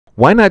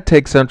Why not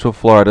take Central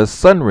Florida's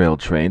Sunrail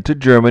train to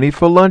Germany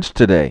for lunch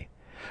today?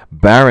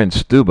 Bauern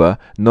Stube,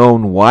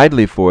 known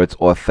widely for its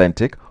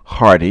authentic,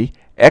 hearty,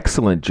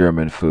 excellent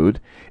German food,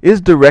 is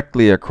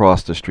directly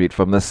across the street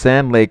from the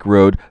Sand Lake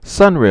Road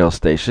Sunrail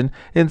station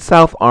in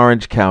South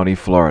Orange County,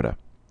 Florida.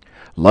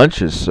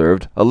 Lunch is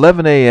served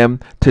 11 a.m.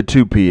 to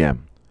 2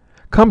 p.m.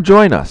 Come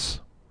join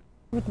us.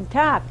 Guten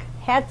Tag,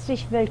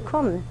 herzlich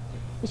willkommen.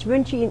 Ich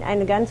wünsche Ihnen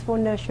eine ganz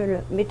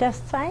wunderschöne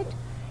Mittagszeit.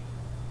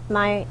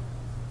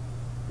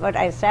 What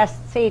I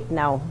just said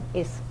now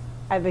is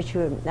I wish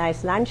you a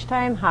nice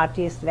lunchtime,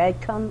 heartiest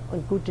welcome,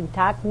 and guten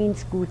Tag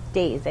means good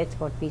day, that's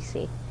what we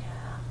say.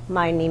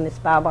 My name is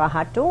Barbara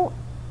Hatto.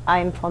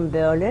 I'm from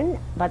Berlin,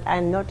 but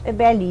I'm not a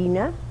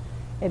Berliner.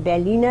 A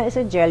Berliner is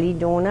a jelly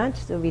donut,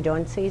 so we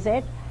don't say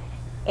that.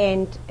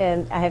 And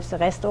I have the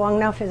restaurant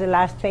now for the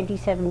last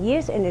 27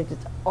 years, and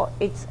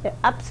it's an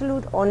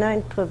absolute honor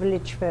and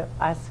privilege for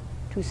us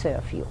to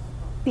serve you.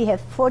 We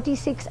have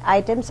 46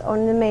 items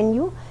on the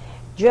menu.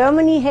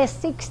 Germany has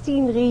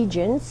 16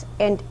 regions,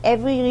 and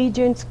every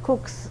region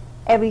cooks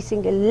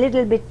everything a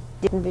little bit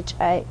different, which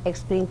I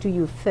explain to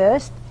you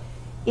first.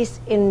 Is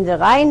in the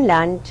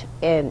Rhineland,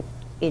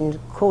 in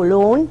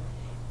Cologne,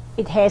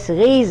 it has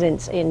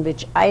raisins in,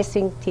 which I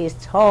think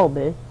tastes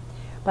horrible.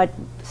 But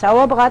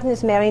Sauerbraten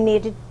is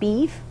marinated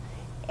beef,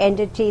 and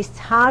it tastes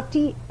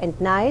hearty and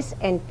nice,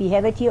 and we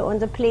have it here on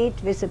the plate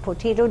with a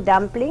potato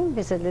dumpling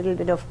with a little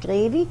bit of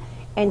gravy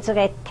and the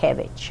red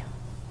cabbage.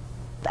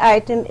 The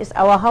item is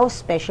our house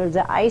special,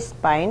 the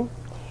Eisbein.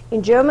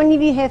 In Germany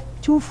we have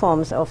two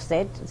forms of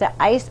that. The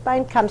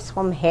Eisbein comes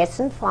from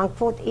Hessen,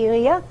 Frankfurt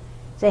area.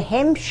 The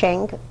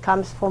Hemmschenk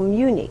comes from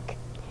Munich.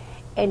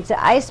 And the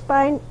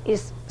Eisbein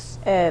is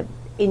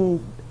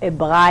in a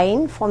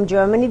brine from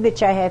Germany,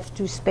 which I have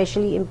to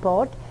specially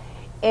import.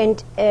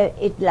 And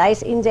it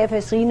lies in there for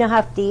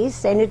 3.5 days,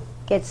 then it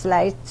gets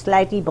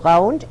slightly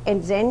browned,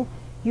 and then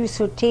you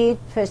saute it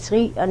for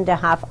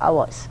 3.5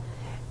 hours.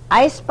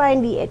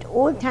 Eisbein we at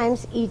all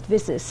times eat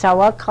with the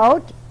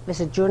sauerkraut, with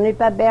the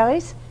juniper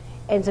berries,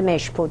 and the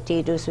mashed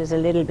potatoes with a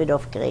little bit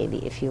of gravy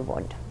if you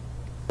want.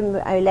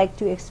 I like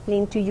to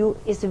explain to you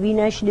is the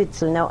Wiener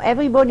Schnitzel. Now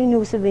everybody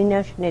knows the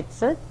Wiener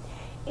Schnitzel.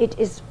 It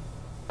is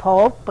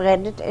pork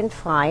breaded and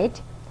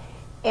fried,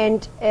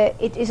 and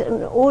it is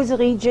in all the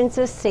regions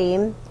the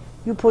same.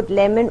 You put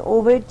lemon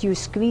over it, you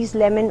squeeze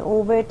lemon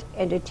over it,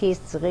 and it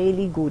tastes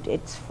really good.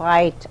 It's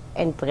fried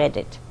and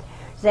breaded.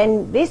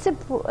 Then with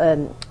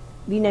the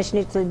Wiener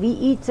Schnitzel we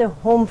eat the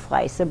home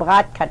fries, the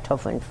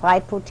Bratkartoffeln,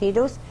 fried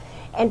potatoes,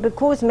 and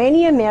because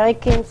many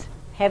Americans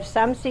have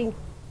something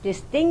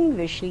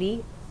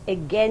distinguishingly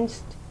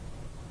against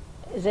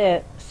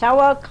the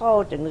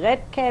sauerkraut and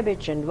red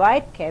cabbage and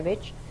white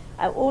cabbage,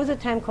 I all the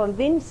time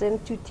convince them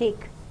to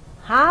take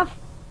half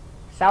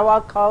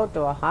sauerkraut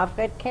or half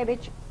red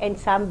cabbage and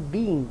some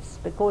beans,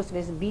 because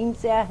with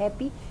beans they are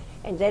happy.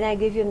 And then I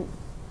give you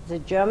the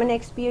German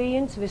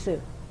experience with the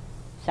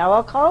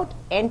sauerkraut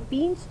and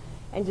beans,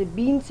 and the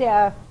beans they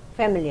are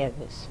familiar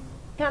with.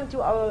 Come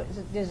to our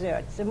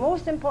desserts. The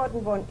most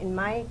important one in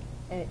my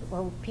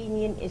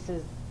opinion is the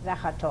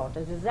Sachertorte.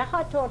 The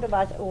Sachertorte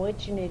was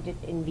originated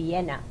in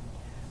Vienna,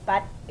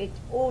 but it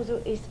also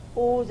is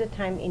all the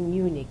time in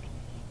Munich.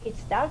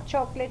 It's dark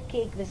chocolate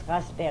cake with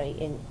raspberry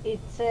in.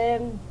 It's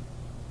a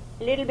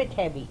little bit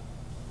heavy.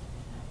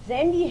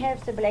 Then we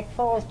have the Black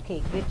Forest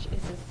cake, which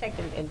is the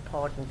second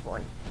important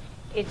one.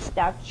 It's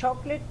dark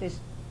chocolate with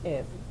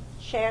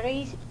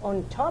cherries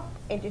on top,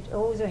 and it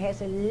also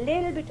has a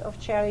little bit of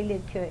cherry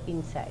liqueur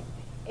inside,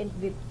 and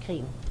whipped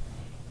cream.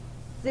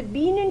 The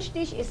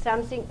Bienenstich is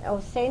something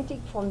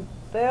authentic from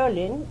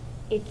Berlin.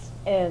 It's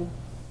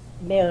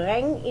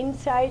meringue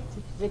inside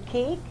the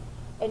cake,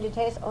 and it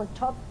has on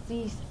top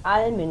these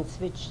almonds,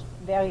 which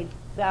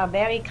are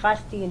very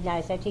crusty and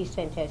nice. That tastes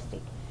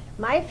fantastic.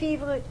 My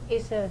favorite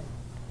is a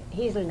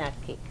hazelnut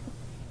cake.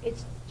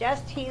 It's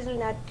just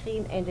hazelnut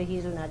cream and a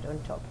hazelnut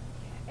on top.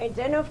 And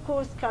then of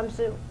course comes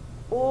the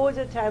all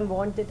the time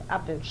wanted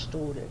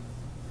Apfelstrudel.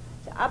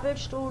 The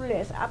Apfelstrudel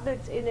has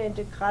apples in it and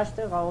the crust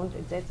around,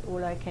 and that's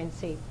all I can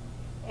say.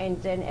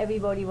 And then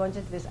everybody wants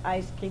it with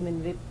ice cream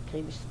and whipped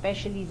cream,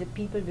 especially the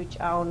people which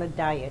are on a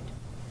diet.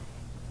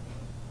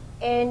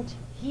 And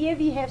here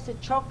we have the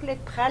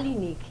chocolate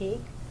praline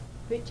cake,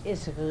 which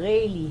is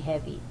really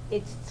heavy.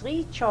 It's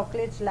 3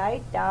 chocolates,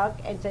 light, dark,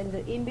 and then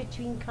the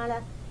in-between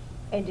color,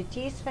 and it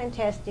tastes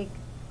fantastic.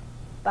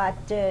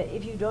 But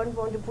if you don't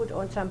want to put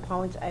on some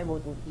pounds, I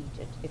wouldn't eat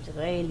it. It's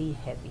really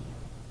heavy.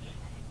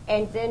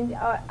 And then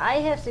I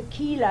have the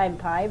key lime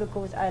pie,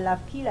 because I love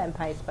key lime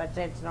pies, but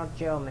that's not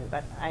German,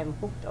 but I'm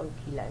hooked on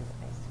key lime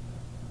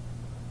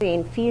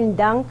pies. Vielen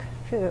Dank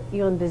für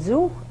Ihren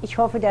Besuch. Ich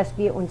hoffe, dass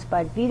wir uns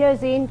bald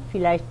wiedersehen,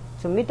 vielleicht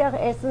zum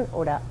Mittagessen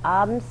oder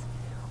abends.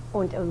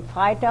 Und am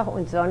Freitag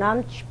und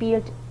Sonnabend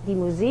spielt die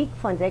Musik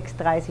von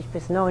 6:30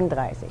 bis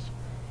 9:30.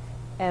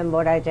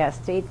 What I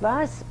just said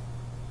was,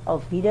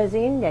 auf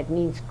Wiedersehen, that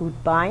means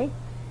goodbye.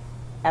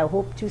 I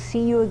hope to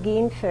see you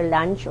again for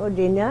lunch or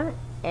dinner,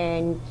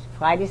 and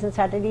Fridays and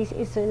Saturdays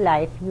is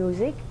live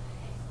music.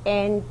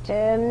 and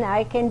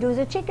I can do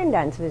the chicken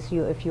dance with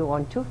you if you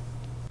want to.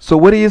 So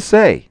what do you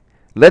say?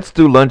 Let's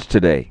do lunch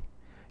today.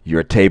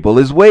 Your table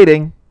is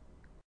waiting.